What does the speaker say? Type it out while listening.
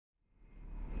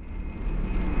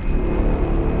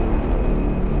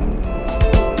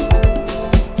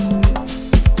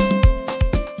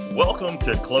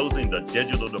to Closing the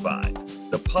Digital Divide,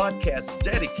 the podcast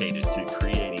dedicated to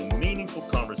creating meaningful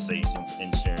conversations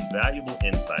and sharing valuable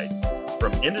insights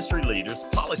from industry leaders,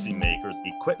 policymakers,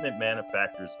 equipment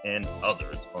manufacturers, and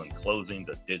others on closing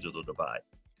the digital divide.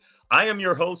 I am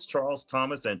your host, Charles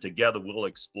Thomas, and together we'll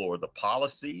explore the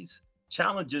policies,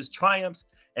 challenges, triumphs,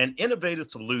 and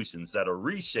innovative solutions that are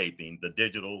reshaping the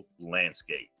digital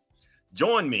landscape.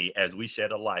 Join me as we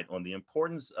shed a light on the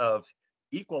importance of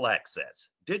equal access,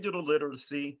 digital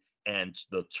literacy, and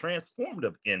the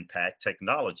transformative impact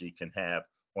technology can have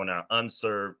on our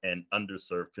unserved and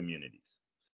underserved communities.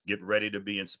 Get ready to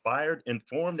be inspired,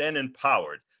 informed, and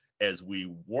empowered as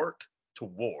we work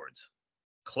towards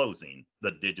closing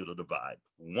the digital divide,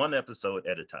 one episode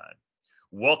at a time.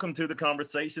 Welcome to the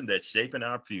conversation that's shaping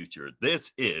our future.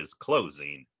 This is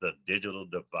Closing the Digital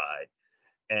Divide.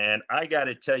 And I got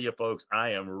to tell you, folks,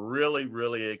 I am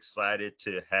really excited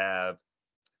to have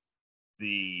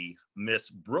the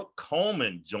Miss Brooke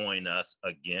Coleman join us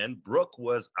again. Brooke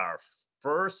was our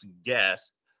first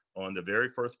guest on the very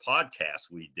first podcast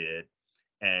we did,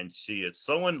 and she is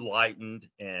so enlightened,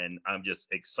 and I'm just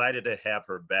excited to have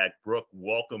her back. Brooke,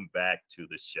 welcome back to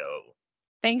the show.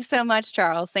 Thanks so much,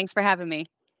 Charles. Thanks for having me.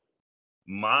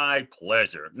 My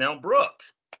pleasure. Now, Brooke,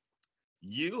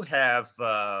 you have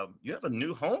a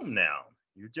new home now.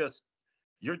 You're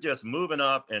just moving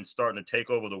up and starting to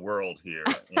take over the world here.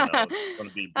 You know, it's going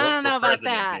to be I Brooke don't for know about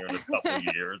president that. here in a couple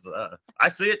of years. I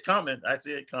see it coming. I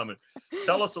see it coming.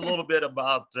 Tell us a little bit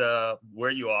about where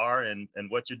you are and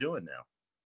what you're doing now.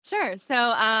 Sure.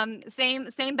 So,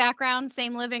 same background,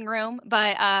 same living room,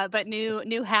 but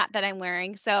new hat that I'm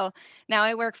wearing. So now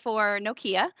I work for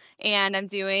Nokia, and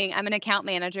I'm an account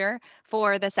manager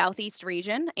for the Southeast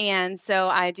region, and so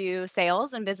I do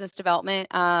sales and business development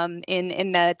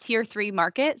in the tier 3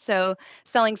 market. So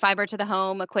selling fiber to the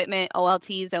home equipment,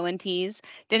 OLTs, ONTs.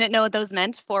 Didn't know what those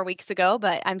meant 4 weeks ago,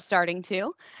 but I'm starting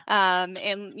to,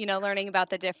 and learning about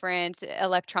the different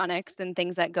electronics and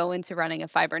things that go into running a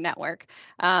fiber network.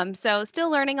 So still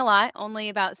learning a lot, only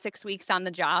about 6 weeks on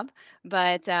the job,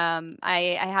 but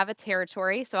I have a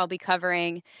territory, so I'll be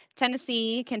covering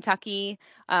Tennessee, Kentucky,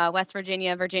 West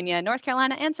Virginia, North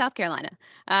Carolina, and South Carolina.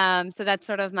 So that's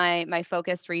sort of my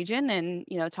focused region, and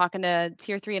talking to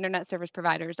tier 3 internet service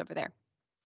providers over there.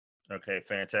 Okay,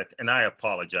 fantastic. And I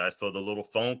apologize for the little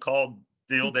phone call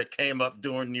deal that came up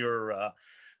during your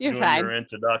You're fine.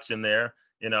 introduction there.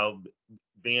 You know,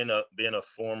 being a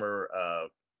former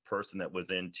person that was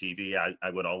in TV, I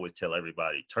would always tell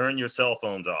everybody, turn your cell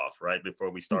phones off right before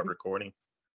we start recording.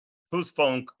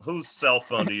 Whose cell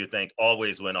phone do you think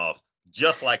always went off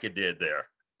just like it did there?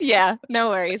 Yeah,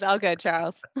 no worries. All good,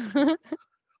 Charles.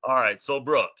 All right, so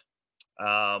Brooke,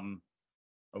 um,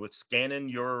 I was scanning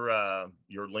your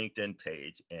LinkedIn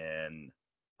page, and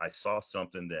I saw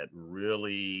something that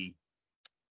really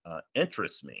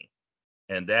interests me,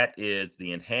 and that is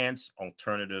the Enhanced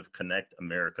Alternative Connect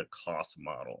America Cost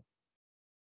Model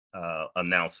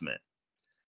announcement.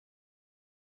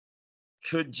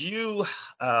 Could you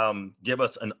give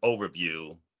us an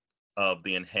overview of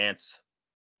the Enhanced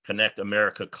Connect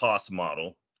America Cost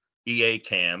Model,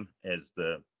 EACAM as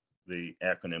the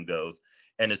acronym goes,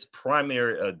 and its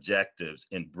primary objectives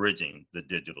in bridging the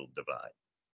digital divide?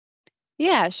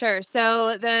 Yeah, sure.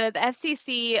 So the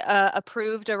FCC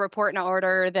approved a report and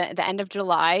order the end of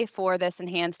July for this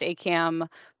enhanced ACAM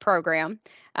program.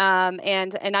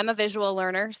 And I'm a visual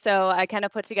learner, so I kind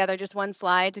of put together just one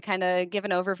slide to kind of give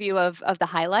an overview of the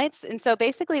highlights. And so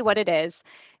basically what it is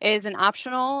an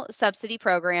optional subsidy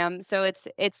program. So it's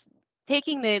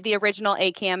taking the original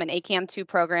ACAM and ACAM 2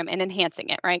 program and enhancing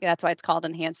it, right? That's why it's called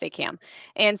Enhanced ACAM.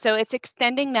 And so it's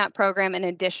extending that program an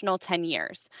additional 10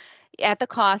 years at the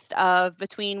cost of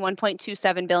between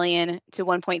 1.27 billion to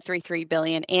 1.33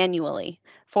 billion annually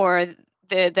for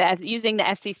the using the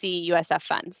FCC USF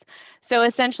funds. So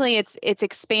essentially it's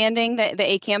expanding the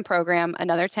ACAM program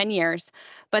another 10 years,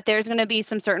 but there's going to be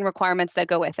some certain requirements that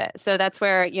go with it. So that's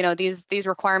where, these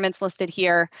requirements listed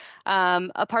here,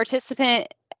 a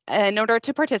participant, in order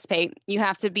to participate, you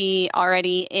have to be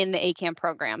already in the ACAM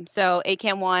program. So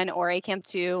ACAM 1 or ACAM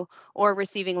 2 or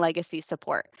receiving legacy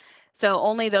support. So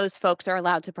only those folks are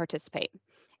allowed to participate.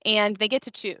 And they get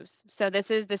to choose. So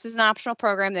this is an optional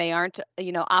program. They aren't,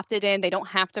 opted in. They don't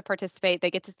have to participate.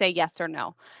 They get to say yes or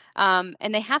no. And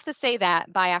they have to say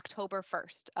that by October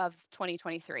 1st of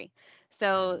 2023.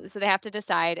 So they have to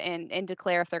decide and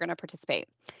declare if they're going to participate.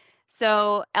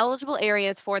 So eligible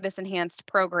areas for this enhanced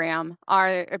program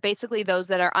are basically those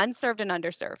that are unserved and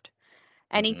underserved.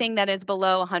 Mm-hmm. Anything that is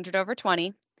below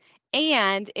 100/20,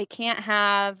 and it can't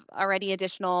have already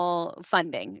additional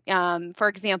funding. For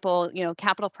example,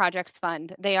 Capital Projects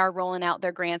Fund, they are rolling out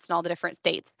their grants in all the different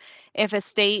states. If a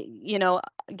state,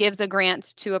 gives a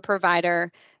grant to a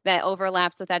provider that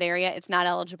overlaps with that area, it's not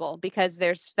eligible because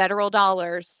there's federal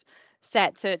dollars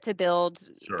set to build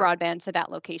Sure. broadband to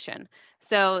that location.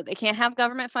 So they can't have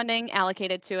government funding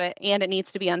allocated to it, and it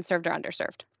needs to be unserved or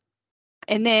underserved.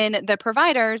 And then the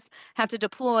providers have to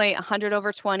deploy 100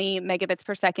 over 20 megabits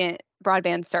per second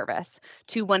broadband service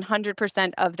to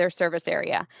 100% of their service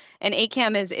area. And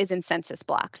ACAM is in census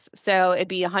blocks. So it'd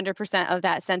be 100% of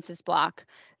that census block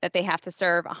that they have to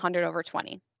serve 100 over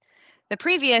 20. The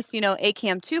previous,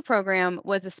 ACAM 2 program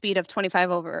was a speed of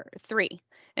 25 over 3.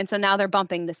 And so now they're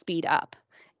bumping the speed up.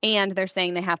 And they're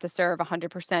saying they have to serve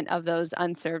 100% of those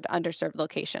unserved, underserved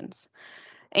locations.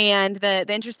 And the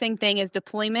interesting thing is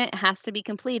deployment has to be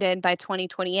completed by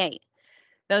 2028.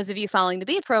 Those of you following the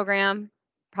BEAD program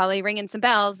probably ringing some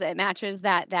bells. It matches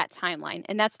that timeline.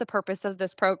 And that's the purpose of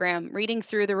this program. Reading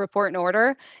through the report and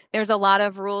order, there's a lot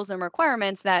of rules and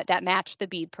requirements that match the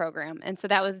BEAD program. And so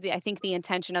that was I think the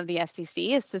intention of the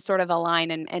FCC is to sort of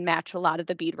align and match a lot of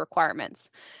the BEAD requirements.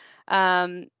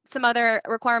 Some other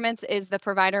requirements is the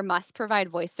provider must provide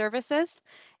voice services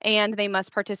and they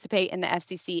must participate in the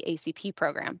FCC ACP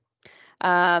program.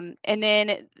 And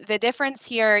then the difference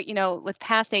here, with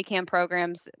past ACAM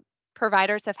programs,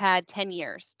 providers have had 10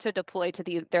 years to deploy to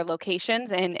their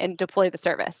locations and deploy the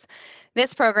service.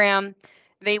 This program,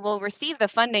 they will receive the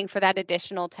funding for that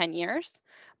additional 10 years,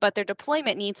 but their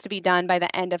deployment needs to be done by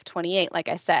the end of 28, like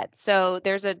I said. So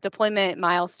there's a deployment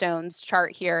milestones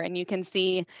chart here, and you can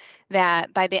see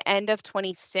that by the end of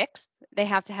 26, they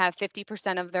have to have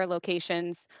 50% of their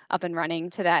locations up and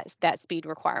running to that speed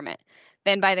requirement.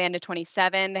 Then by the end of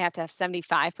 27, they have to have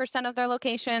 75% of their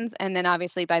locations, and then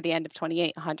obviously by the end of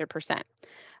 28, 100%.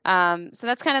 So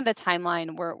that's kind of the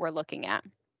timeline we're looking at.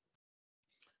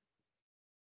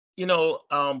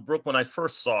 Brooke, when I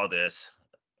first saw this,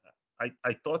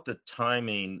 I thought the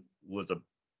timing was a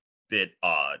bit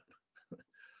odd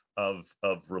of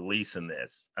releasing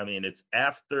this. I mean, it's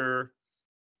after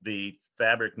the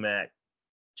Fabric Mac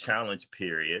challenge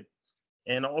period,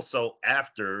 and also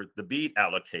after the BEAD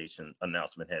allocation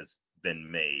announcement has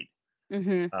been made.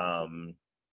 Mm-hmm.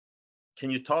 Can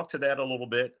you talk to that a little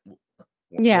bit?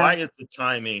 Yeah. Why is the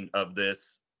timing of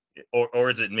this, or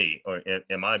is it me, or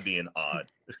am I being odd?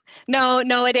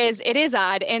 No, it is. It is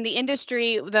odd. And the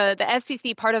industry, the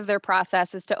FCC, part of their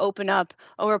process is to open up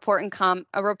a report and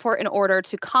order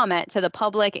to comment to the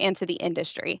public and to the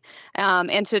industry,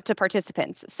 and to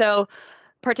participants. So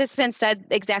participants said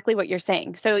exactly what you're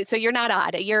saying. So you're not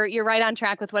odd. You're right on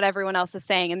track with what everyone else is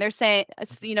saying. And they're saying,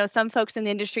 some folks in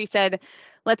the industry said,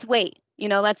 let's wait.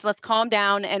 Let's calm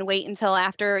down and wait until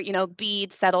after,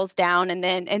 BEAD settles down and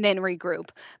then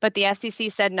regroup. But the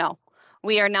FCC said no.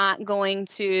 We are not going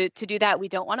to do that. We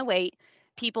don't want to wait.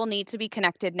 People need to be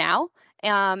connected now.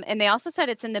 And they also said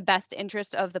it's in the best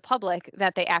interest of the public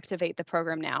that they activate the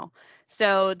program now.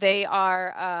 So they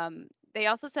are they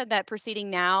also said that proceeding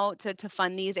now to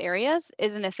fund these areas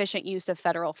is an efficient use of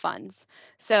federal funds.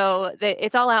 So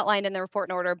it's all outlined in the report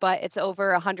and order, but it's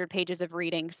over 100 pages of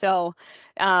reading. So,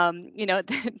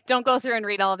 don't go through and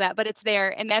read all of that, but it's there.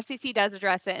 And the FCC does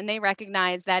address it, and they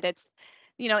recognize that it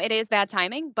is bad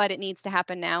timing, but it needs to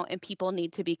happen now, and people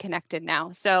need to be connected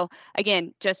now. So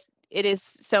again, it is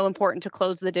so important to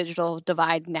close the digital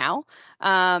divide now.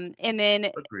 And then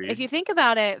if Agreed. you think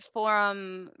about it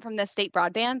from the state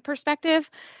broadband perspective,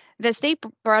 the state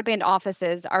broadband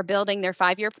offices are building their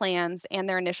 5-year plans and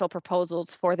their initial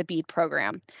proposals for the BEAD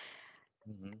program.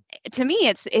 Mm-hmm. To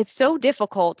me, it's so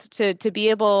difficult to be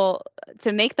able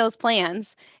to make those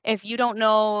plans if you don't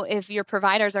know if your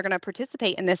providers are going to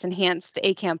participate in this enhanced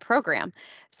ACAM program. Right.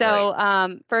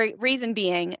 So, for reason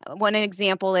being, one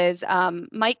example is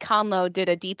Mike Conlow did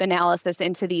a deep analysis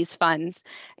into these funds,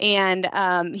 and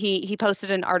he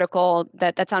posted an article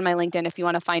that's on my LinkedIn if you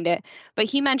want to find it. But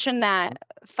he mentioned that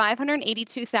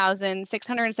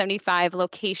 582,675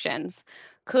 locations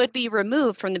could be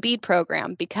removed from the BEAD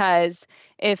program because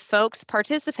if folks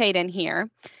participate in here,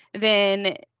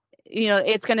 then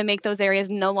it's going to make those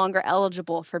areas no longer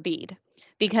eligible for BEAD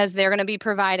because they're going to be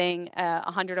providing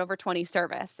 100 over 20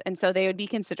 service, and so they would be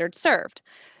considered served.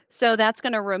 So that's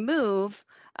going to remove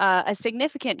a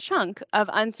significant chunk of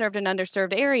unserved and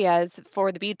underserved areas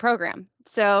for the BEAD program.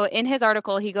 So in his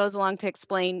article, he goes along to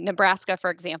explain Nebraska, for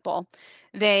example.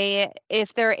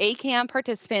 If their ACAM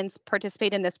participants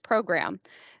participate in this program,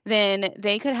 then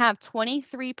they could have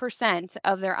 23%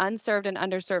 of their unserved and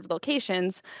underserved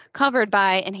locations covered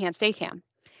by enhanced ACAM.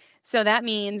 So that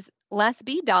means less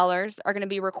BEAD dollars are going to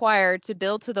be required to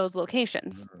build to those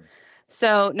locations. Mhm.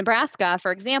 So Nebraska,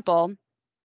 for example,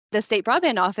 the state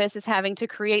broadband office is having to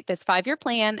create this 5-year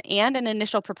plan and an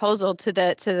initial proposal to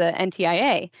the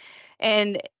NTIA.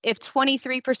 And if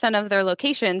 23% of their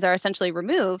locations are essentially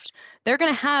removed, they're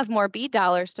going to have more BEAD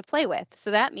dollars to play with.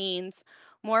 So that means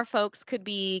more folks could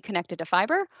be connected to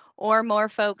fiber, or more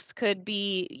folks could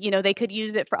be, they could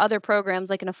use it for other programs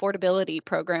like an affordability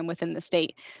program within the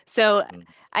state. So Mhm.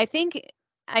 I think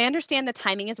I understand the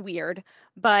timing is weird,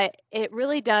 but it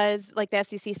really does, like the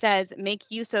FCC says, make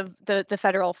use of the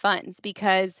federal funds,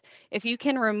 because if you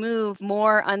can remove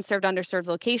more unserved, underserved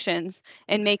locations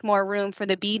and make more room for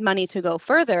the BEAD money to go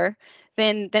further,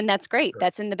 then that's great. Sure.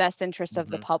 That's in the best interest of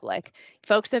the Mhm. public.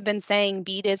 Folks have been saying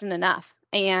BEAD isn't enough,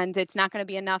 and it's not going to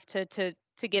be enough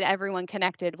to get everyone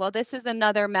connected. Well, this is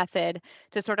another method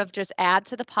to sort of just add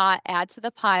to the pot, add to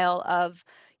the pile of,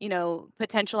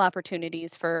 potential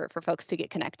opportunities for folks to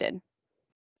get connected.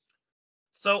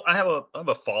 So I have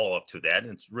a follow up to that,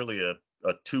 and it's really a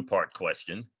two-part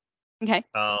question. Okay.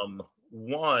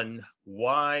 One,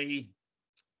 why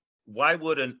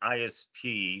would an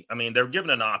ISP? I mean, they're given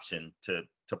an option to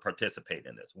participate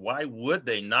in this. Why would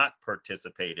they not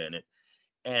participate in it?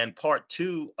 And part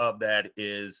two of that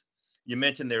is, you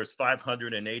mentioned there's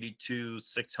 582,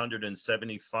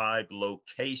 675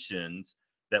 locations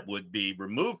that would be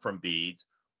removed from beads.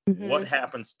 What Hmm.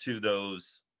 happens to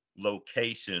those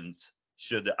locations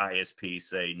should the ISP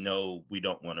say, no, we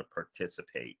don't want to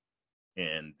participate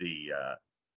in the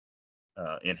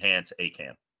enhanced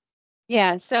ACAM?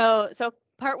 Yeah, so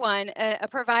part one, a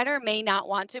provider may not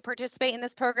want to participate in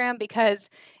this program because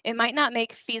it might not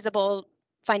make feasible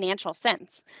financial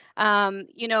sense.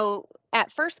 At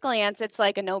first glance, it's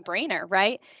like a no-brainer,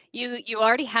 right? You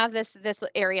already have this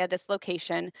area, this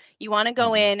location. You want to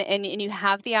go Hmm. in and you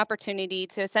have the opportunity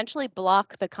to essentially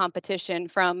block the competition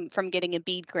from getting a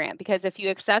BEAD grant, because if you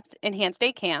accept enhanced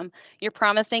ACAM, you're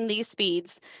promising these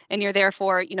speeds and you're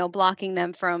therefore, blocking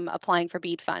them from applying for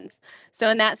BEAD funds. So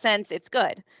in that sense, it's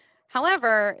good.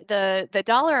 However, the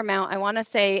dollar amount I want to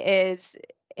say is,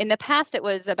 in the past it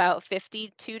was about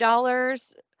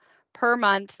 $52 per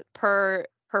month per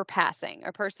passing,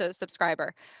 or per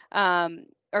subscriber,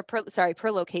 or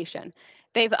per location.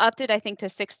 They've upped it, I think, to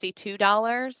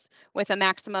 $62 with a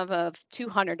maximum of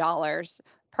 $200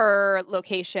 per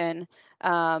location,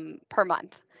 per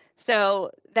month.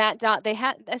 So they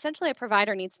had essentially, a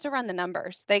provider needs to run the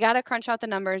numbers. They got to crunch out the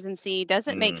numbers and see, does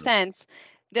it make Mm, sense?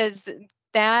 Does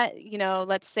that,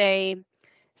 let's say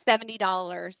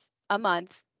 $70 a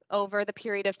month over the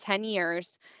period of 10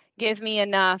 years give me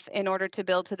enough in order to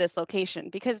build to this location?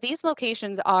 Because these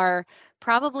locations are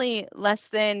probably less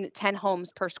than 10 homes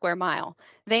per square mile.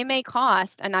 They may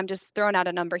cost, and I'm just throwing out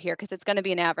a number here because it's going to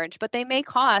be an average, but they may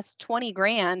cost 20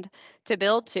 grand to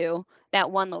build to that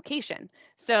one location.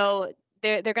 So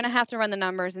they're going to have to run the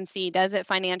numbers and see, does it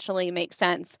financially make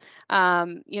sense?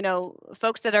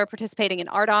 Folks that are participating in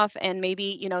RDOF and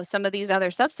maybe, some of these other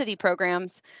subsidy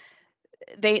programs,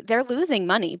 they're losing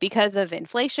money because of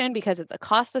inflation, because of the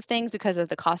cost of things, because of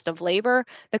the cost of labor.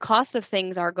 The cost of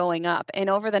things are going up, and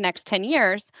over the next 10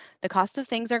 years the cost of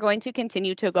things are going to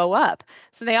continue to go up.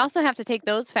 So they also have to take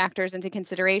those factors into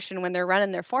consideration when they're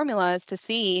running their formulas to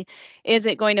see, is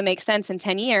it going to make sense in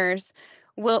 10 years?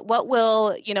 What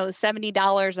will,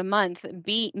 $70 a month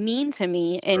be mean to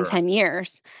me in sure. 10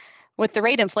 years? With the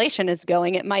rate inflation is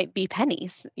going, it might be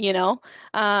pennies. So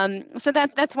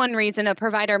that's one reason a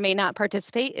provider may not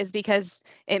participate, is because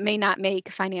it may not make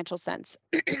financial sense.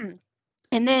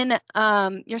 And then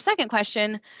your second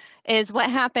question is, what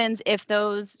happens if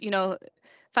those,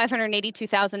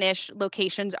 582,000-ish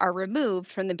locations are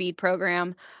removed from the BEAD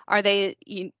program? Are they,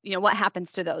 what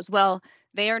happens to those? Well,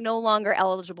 they are no longer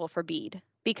eligible for BEAD,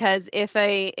 because if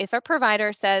a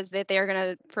provider says that they are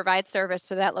going to provide service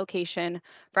to that location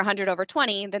for 100 over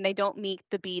 20, then they don't meet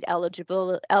the BEAD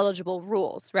eligible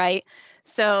rules, right?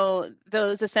 So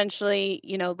those essentially,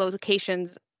 those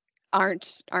locations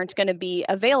aren't going to be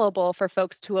available for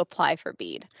folks to apply for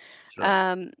BEAD. Sure.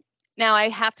 Um, Now I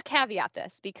have to caveat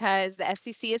this because the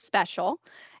FCC is special,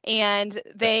 and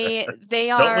they Don't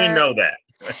we are know that?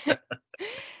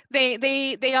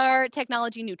 they are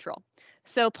technology neutral.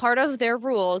 So part of their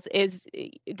rules is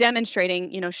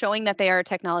demonstrating, showing that they are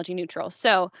technology neutral.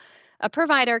 So a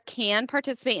provider can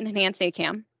participate in enhanced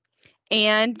ACAM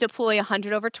and deploy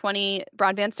 100 over 20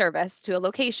 broadband service to a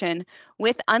location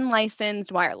with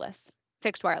unlicensed wireless,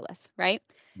 fixed wireless, right?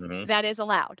 Hmm. That is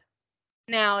allowed.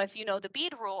 Now, if you know the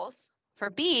BEAD rules, for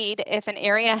BEAD, if an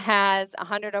area has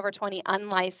 100 over 20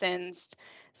 unlicensed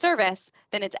service,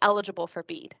 then it's eligible for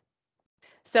BEAD.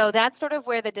 So that's sort of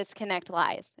where the disconnect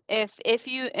lies. If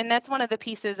you, and that's one of the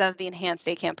pieces of the enhanced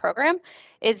ACAM program,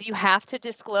 is you have to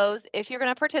disclose if you're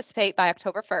going to participate by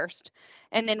October 1st,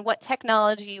 and then what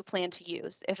technology you plan to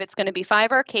use. If it's going to be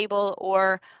fiber, cable,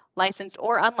 or licensed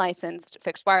or unlicensed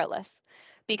fixed wireless.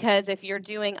 Because if you're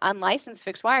doing unlicensed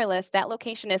fixed wireless, that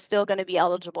location is still going to be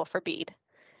eligible for BEAD. Does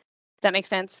that make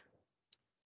sense?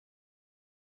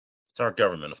 It's our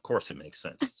government. Of course it makes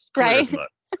sense. Clear as Right? mud.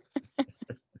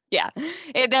 Yeah,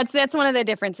 that's one of the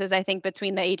differences I think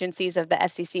between the agencies of the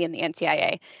FCC and the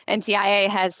NTIA. NTIA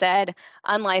has said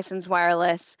unlicensed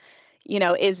wireless,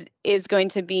 is going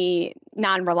to be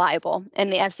non-reliable,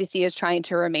 and the FCC is trying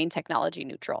to remain technology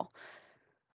neutral.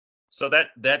 So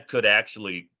that could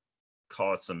actually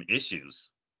cause some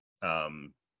issues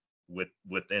um,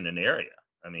 within an area.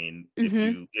 I mean,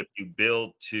 Hmm. if you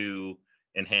build to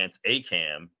enhance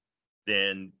ACAM,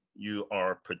 then you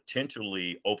are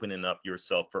potentially opening up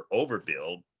yourself for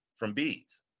overbuild from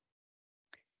beads.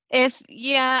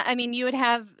 Yeah, I mean, you would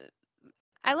have.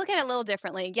 I look at it a little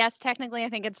differently. Yes, technically, I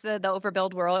think it's the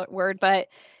overbuild word, but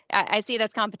I see it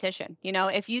as competition.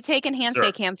 If you take enhanced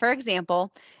Sure. ACAM, for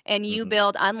example, and you Hmm.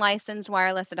 build unlicensed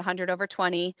wireless at 100 over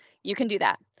 20, you can do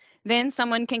that. Then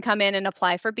someone can come in and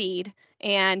apply for BEAD,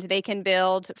 and they can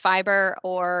build fiber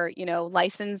or,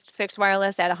 licensed fixed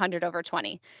wireless at 100 over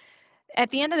 20. At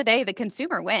the end of the day, the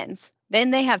consumer wins.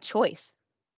 Then they have choice.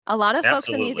 A lot of folks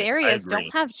in these Absolutely, I areas don't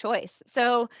agree. have choice.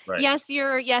 So Right. yes,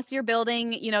 you're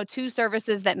building, two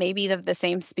services that may be of the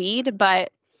same speed,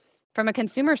 but from a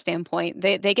consumer standpoint,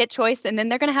 they get choice, and then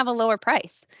they're going to have a lower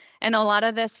price. And a lot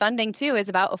of this funding too is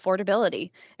about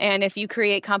affordability. And if you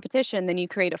create competition, then you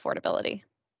create affordability.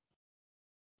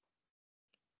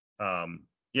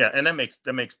 Yeah, and that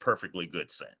makes perfectly good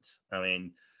sense. I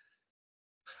mean,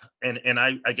 and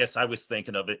I guess I was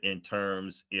thinking of it in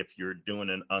terms, if you're doing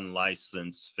an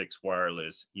unlicensed fixed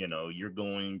wireless, you're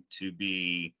going to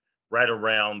be right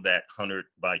around that 100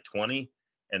 by 20,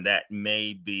 and that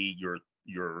may be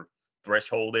your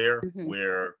threshold there, Hmm.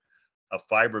 where a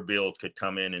fiber build could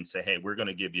come in and say, hey, we're going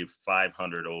to give you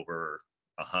 500 over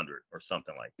 100 or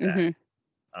something like that.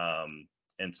 Hmm.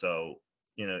 And so,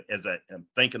 as I'm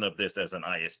thinking of this as an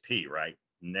ISP, right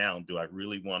now, do I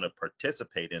really want to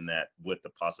participate in that, with the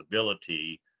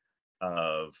possibility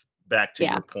of, back to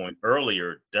Yeah. your point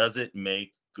earlier, does it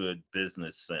make good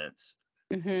business sense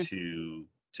Hmm. to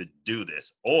do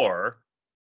this, or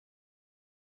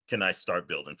can I start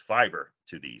building fiber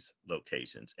to these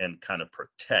locations and kind of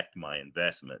protect my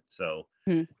investment? So,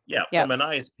 Hmm. yeah, Yep. from an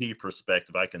ISP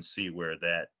perspective, I can see where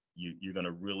that you're going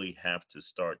to really have to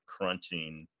start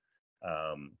crunching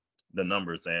um, the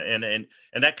numbers, and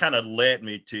that kind of led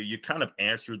me to, you kind of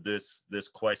answered this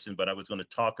question, but I was going to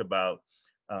talk about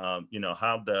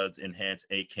how does enhanced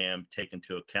ACAM take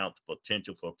into account the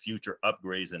potential for future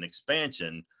upgrades and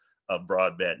expansion of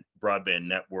broadband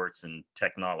networks and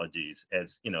technologies,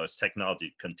 as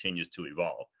technology continues to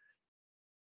evolve.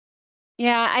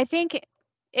 Yeah, I think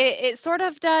it sort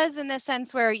of does, in the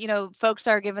sense where, folks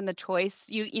are given the choice.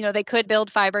 They could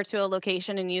build fiber to a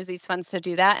location and use these funds to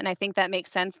do that. And I think that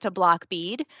makes sense to block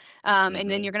BEAD. And then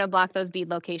Hmm. you're going to block those BEAD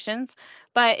locations.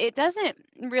 But it doesn't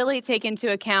really take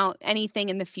into account anything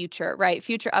in the future, right?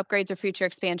 Future upgrades or future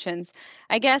expansions.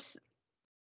 I guess,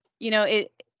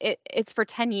 it's for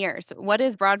 10 years. What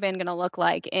is broadband going to look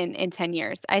like in 10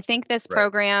 years? I think this Right.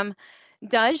 program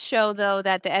does show, though,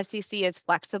 that the FCC is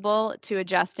flexible to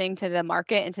adjusting to the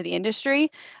market and to the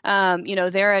industry.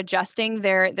 They're adjusting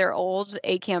their old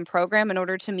ACAM program in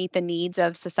order to meet the needs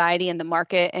of society and the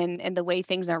market, and the way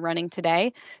things are running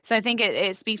today. So I think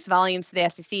it speaks volumes to the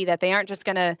FCC that they aren't just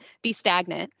going to be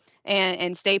stagnant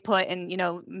and stay put, and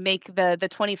make the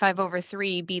 25 over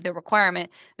 3 be the requirement.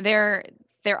 They're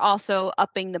also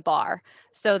upping the bar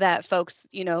so that folks,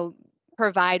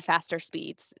 provide faster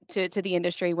speeds to the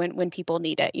industry when people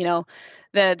need it.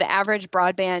 The average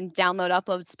broadband download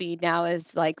upload speed now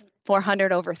is like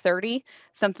 400 over 30,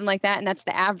 something like that, and that's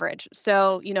the average.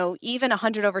 So, even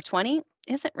 100 over 20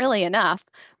 isn't really enough,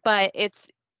 but it's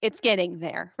getting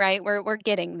there, right? We're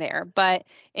getting there. But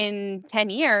in 10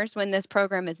 years, when this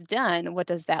program is done, what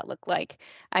does that look like?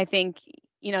 I think,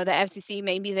 the FCC,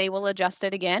 maybe they will adjust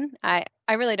it again. I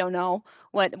really don't know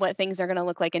what things are going to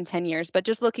look like in 10 years. But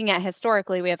just looking at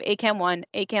historically, we have ACAM 1,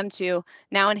 ACAM 2,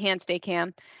 now enhanced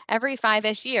ACAM. Every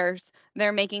 5-ish years,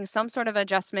 they're making some sort of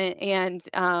adjustment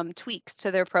and tweaks to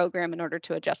their program in order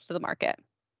to adjust to the market.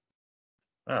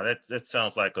 Oh, that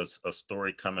sounds like a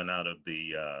story coming out of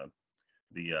the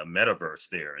metaverse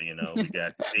there. We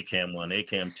got ACAM 1,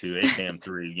 ACAM 2, ACAM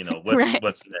 3. what's Right.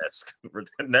 what's next?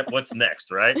 What's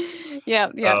next, right? Yeah,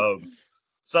 yeah. Um,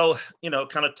 so,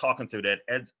 kind of talking through that,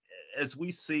 as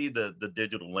we see the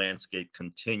digital landscape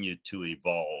continue to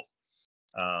evolve,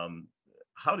 um,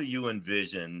 how do you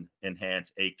envision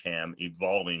Enhanced ACAM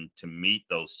evolving to meet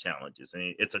those challenges? I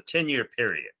mean, it's a 10-year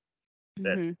period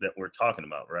Hmm. that we're talking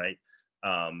about, right?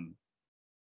 Um,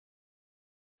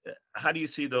 how do you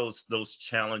see those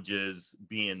challenges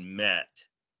being met?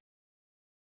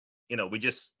 We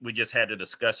just had a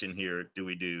discussion here. Do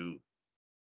we do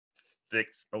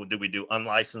fix, or do we do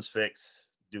unlicensed fix?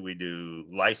 Do we do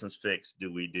licensed fix?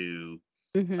 Do we do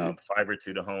Hmm. fiber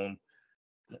to the home?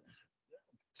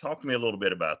 Talk to me a little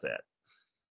bit about that.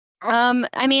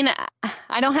 I mean,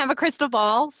 I don't have a crystal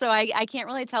ball, so I can't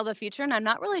really tell the future, and I'm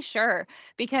not really sure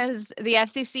because the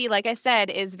FCC, like I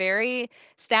said, is very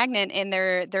stagnant in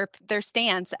their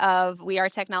stance of we are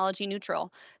technology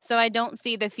neutral. So I don't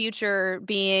see the future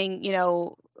being,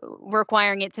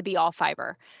 requiring it to be all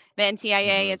fiber. The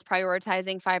NTIA Hmm. is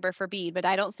prioritizing fiber for BEAD, but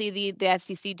I don't see the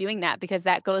FCC doing that because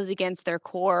that goes against their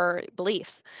core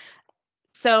beliefs.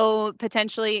 So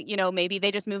potentially, maybe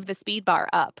they just move the speed bar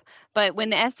up. But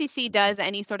when the FCC does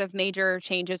any sort of major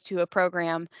changes to a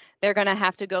program, they're going to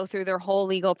have to go through their whole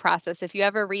legal process. If you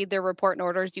ever read their report and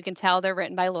orders, you can tell they're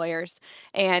written by lawyers,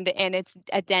 and it's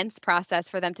a dense process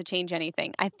for them to change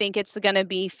anything. I think it's going to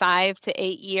be 5 to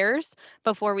 8 years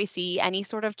before we see any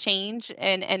sort of change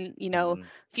and Hmm.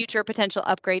 future potential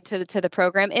upgrade to the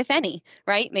program, if any.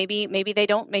 Right? Maybe they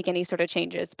don't make any sort of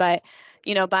changes, but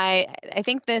by I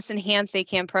think this enhanced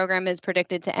ACAM program is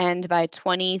predicted to end by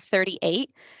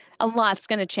 2038. A lot's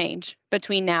going to change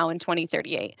between now and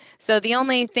 2038. So the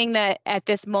only thing that at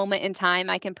this moment in time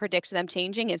I can predict them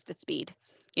changing is the speed.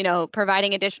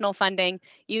 Providing additional funding,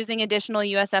 using additional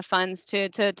USF funds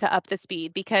to up the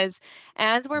speed because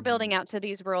as we're Hmm. building out to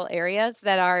these rural areas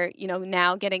that are,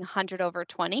 now getting 100 over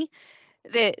 20,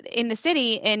 in the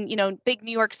city in big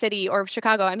New York City or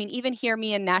Chicago, I mean even here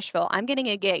me in Nashville, I'm getting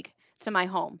a gig to my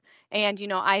home, and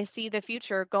I see the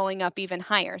future going up even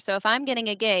higher. So if I'm getting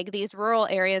a gig, these rural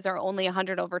areas are only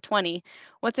 100 over 20.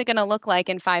 What's it going to look like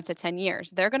in 5 to 10 years?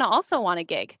 They're going to also want a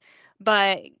gig,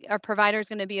 but our provider is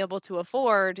going to be able to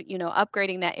afford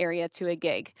upgrading that area to a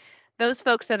gig. Those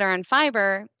folks that are on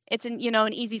fiber, it's an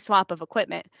easy swap of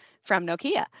equipment from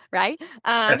Nokia, right?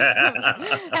 Had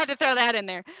to throw that in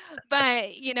there. But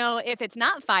if it's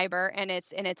not fiber and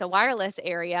it's a wireless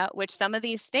area, which some of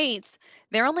these states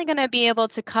they're only going to be able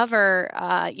to cover,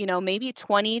 maybe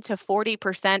 20 to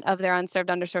 40% of their unserved,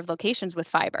 underserved locations with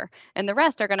fiber, and the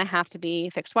rest are going to have to be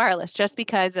fixed wireless just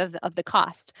because of the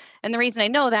cost. And the reason I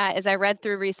know that is I read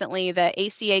through recently the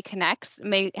ACA Connects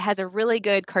has a really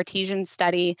good Cartesian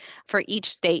study for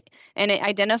each state, and it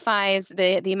identifies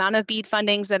the amount of BEAD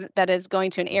fundings that is going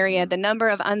to an area, Hmm. the number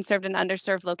of unserved and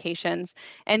underserved locations,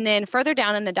 and then further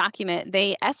down in the document,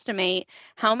 they estimate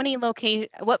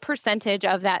what percentage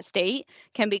of that state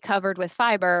can be covered with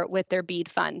fiber with their BEAD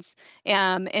funds.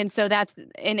 And so that's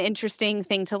an interesting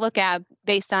thing to look at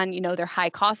based on, their high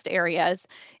cost areas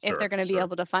if they're Sure, going to be sure.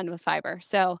 able to fund with fiber.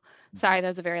 So Mhm. sorry, that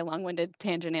was a very long-winded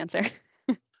tangent answer.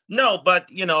 No, but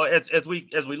as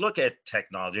we look at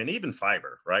technology and even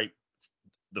fiber, right?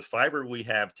 The fiber we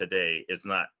have today is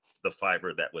not the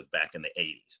fiber that was back in the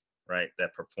 80s, right?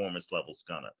 That performance level's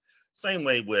gonna. Same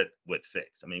way with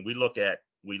fixed. I mean, we look at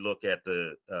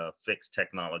the fixed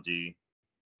technology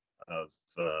of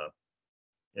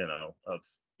of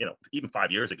even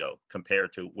 5 years ago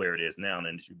compared to where it is now,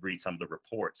 and if you read some of the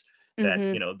reports that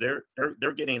Hmm.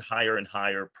 they're getting higher and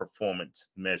higher performance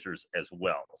measures as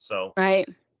well. So Right.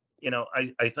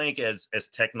 I think as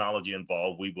technology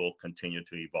evolve, we will continue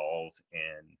to evolve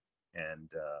and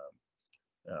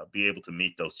be able to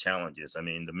meet those challenges. I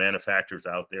mean, the manufacturers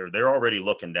out there, they're already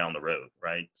looking down the road,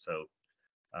 right? So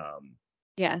um,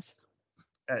 Yes.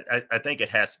 I think it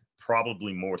has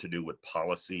probably more to do with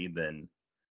policy than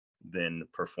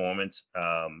performance.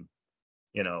 A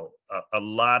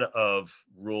lot of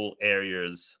rural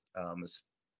areas,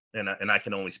 and I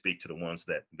can only speak to the ones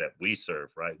that we serve,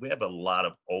 right? We have a lot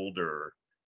of older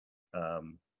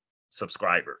um,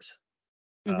 subscribers.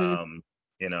 Hmm. Um,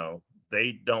 you know,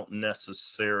 they don't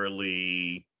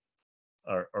necessarily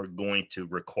are going to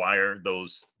require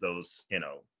those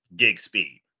gig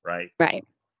speed, right? Right.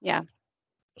 Yeah.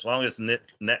 As long as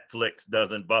Netflix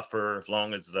doesn't buffer, as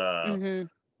long as Hmm.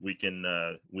 we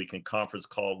can conference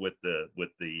call with the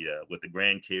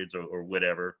grandkids or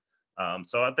whatever.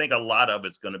 So I think a lot of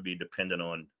it's going to be dependent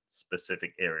on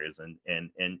specific areas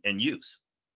and use,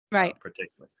 Right.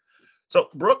 particularly. So,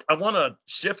 Brooke, I want to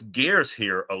shift gears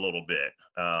here a little bit.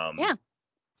 Yeah.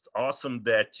 It's awesome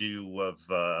that you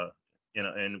have,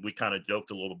 and we kind of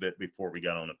joked a little bit before we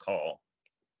got on the call.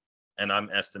 And I'm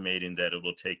estimating that it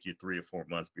will take you 3 or 4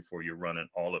 months before you're running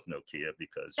all of Nokia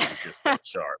because you're just that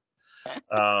sharp.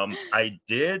 I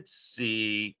did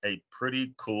see a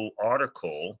pretty cool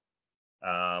article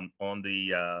on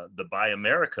the Buy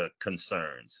America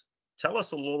concerns. Tell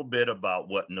us a little bit about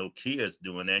what Nokia is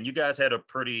doing. And you guys had a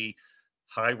pretty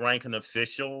high-ranking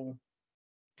official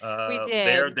We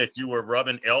there did. that you were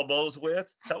rubbing elbows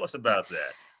with. Tell us about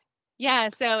that. Yeah,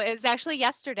 so it was actually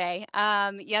yesterday.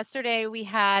 Yesterday we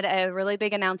had a really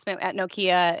big announcement at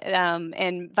Nokia,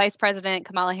 and Vice President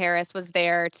Kamala Harris was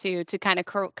there to kind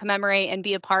of commemorate and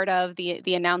be a part of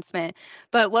the announcement.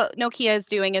 But what Nokia is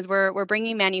doing is we're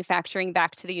bringing manufacturing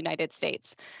back to the United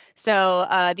States. So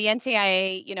the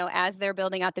NTIA, as they're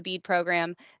building out the BEAD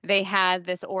program, they had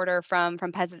this order from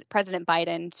President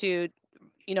Biden to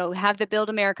have the Build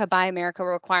America, Buy America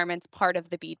requirements part of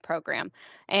the BEAD program.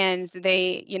 And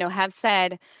they, have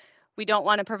said, we don't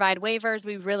want to provide waivers.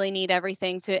 We really need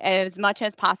everything to, as much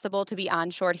as possible, to be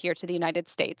onshored here to the United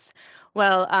States.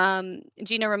 Well,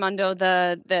 Gina Raimondo,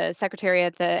 the secretary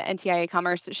at the NTIA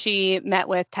Commerce, she met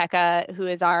with Pekka, who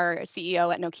is our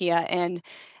CEO at Nokia, and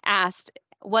asked,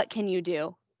 what can you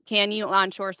do? Can you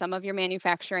onshore some of your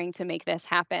manufacturing to make this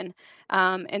happen?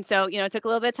 And so, it took a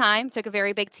little bit of time, took a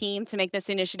very big team to make this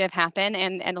initiative happen,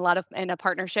 and a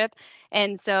partnership.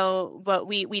 And so, but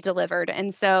we delivered.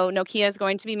 And so Nokia is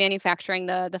going to be manufacturing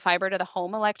the fiber to the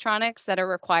home electronics that are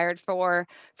required for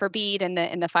BEAD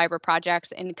and the fiber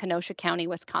projects in Kenosha County,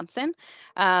 Wisconsin.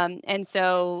 And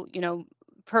so,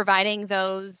 providing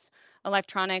those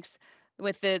electronics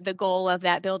with the goal of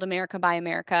that Build America, Buy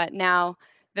America. Now,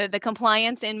 the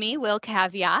compliance in me will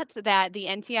caveat that the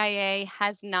NTIA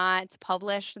has not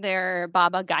published their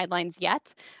BABA guidelines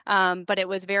yet, but it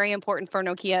was very important for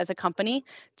Nokia as a company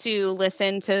to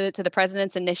listen to the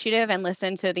president's initiative and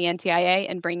listen to the NTIA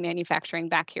and bring manufacturing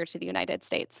back here to the United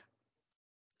States.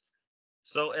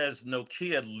 So, as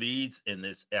Nokia leads in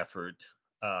this effort,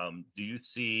 do you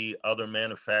see other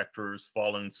manufacturers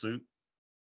following suit?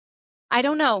 I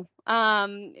don't know.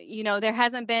 There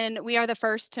hasn't been, we are the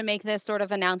first to make this sort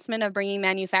of announcement of bringing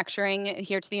manufacturing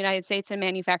here to the United States and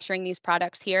manufacturing these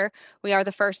products here. We are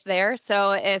the first there.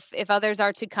 So if others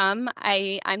are to come,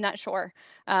 I'm not sure.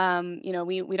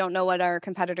 We don't know what our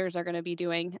competitors are going to be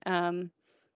doing,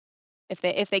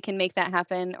 if they can make that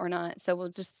happen or not. So we'll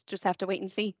just have to wait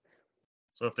and see.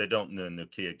 So, if they don't, then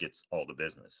Nokia gets all the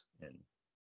business. And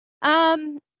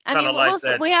I mean,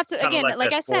 we have to, kind of again, like like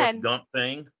that I Forrest said, Gump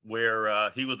thing where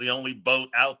he was the only boat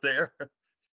out there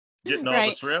getting all the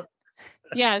right. shrimp.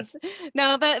 Yes.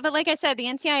 No, but like I said, the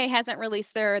NTIA hasn't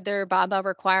released their BABA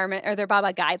requirement or their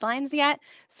BABA guidelines yet. Hmm.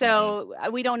 So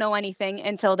we don't know anything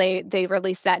until they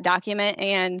release that document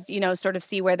and, sort of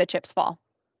see where the chips fall.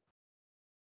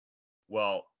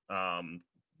 Well,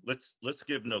 let's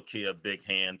give Nokia a big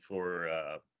hand for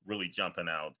really jumping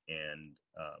out and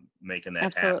making that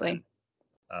Absolutely. happen.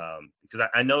 Because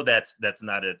I know that's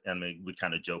not it. I mean, we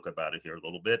kind of joke about it here a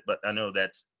little bit, but I know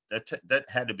that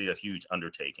had to be a huge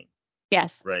undertaking,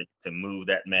 Yes, right? To move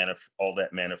all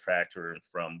that manufacturing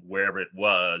from wherever it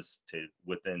was to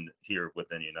within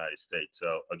the United States.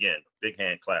 So again, big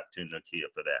hand clap to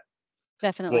Nokia for that.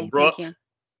 Well, definitely. Thank Brooke, you.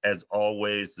 as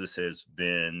always, this has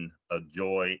been a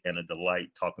joy and a delight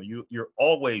talking to you. You're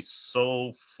always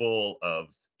so full of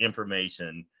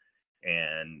information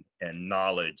and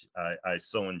knowledge. I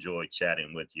so enjoy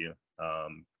chatting with you.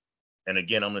 And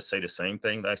again, I'm going to say the same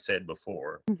thing that I said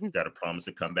before. Got to promise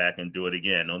to come back and do it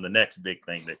again on the next big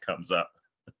thing that comes up.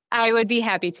 I would be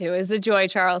happy to. It's a joy,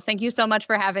 Charles. Thank you so much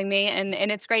for having me. And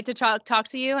it's great to talk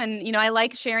to you. And I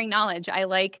like sharing knowledge.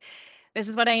 This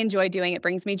is what I enjoy doing. It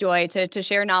brings me joy to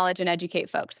share knowledge and educate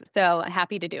folks. So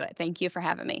happy to do it. Thank you for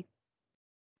having me.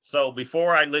 So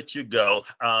before I let you go,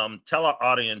 tell our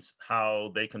audience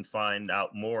how they can find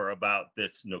out more about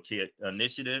this Nokia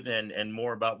initiative and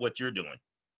more about what you're doing.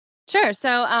 Sure. So,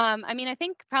 I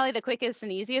think probably the quickest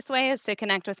and easiest way is to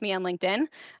connect with me on LinkedIn.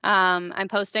 I'm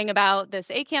posting about this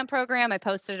ACAMP program. I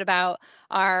posted about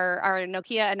our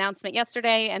Nokia announcement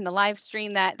yesterday and the live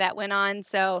stream that went on.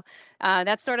 So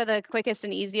that's sort of the quickest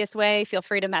and easiest way. Feel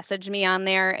free to message me on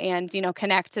there and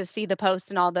connect to see the post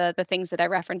and all the things that I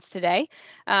referenced today.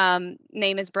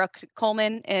 Name is Brooke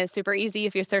Coleman. It's super easy.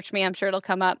 If you search me, I'm sure it'll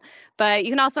come up. But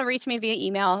you can also reach me via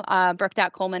email,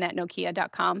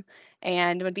 brooke.coleman@nokia.com,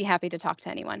 and would be happy to talk to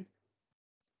anyone.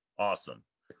 Awesome.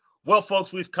 Well,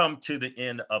 folks, we've come to the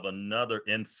end of another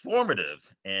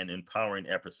informative and empowering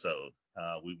episode.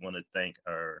 We want to thank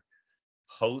our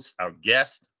host, our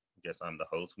guest. I guess I'm the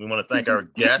host. We want to thank our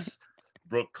guest,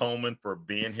 Brooke Coleman, for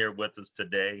being here with us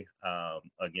today.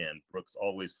 Again, Brooke's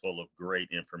always full of great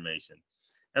information.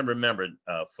 And remember,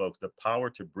 folks, the power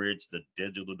to bridge the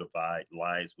digital divide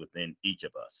lies within each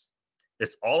of us.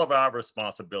 It's all of our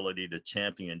responsibility to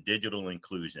champion digital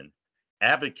inclusion,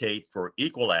 advocate for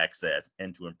equal access,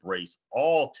 and to embrace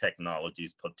all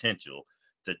technology's potential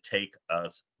to take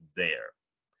us there.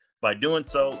 By doing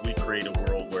so, we create a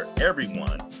world where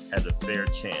everyone has a fair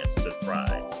chance to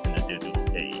thrive in the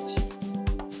digital age.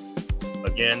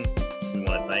 Again, we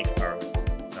want to thank our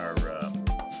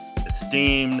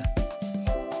esteemed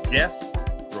guest,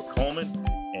 Brooke Coleman,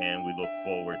 and we look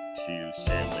forward to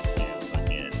sharing with you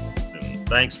again soon.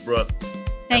 Thanks, Brooke.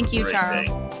 Thank Have a you, great Charles.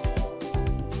 day.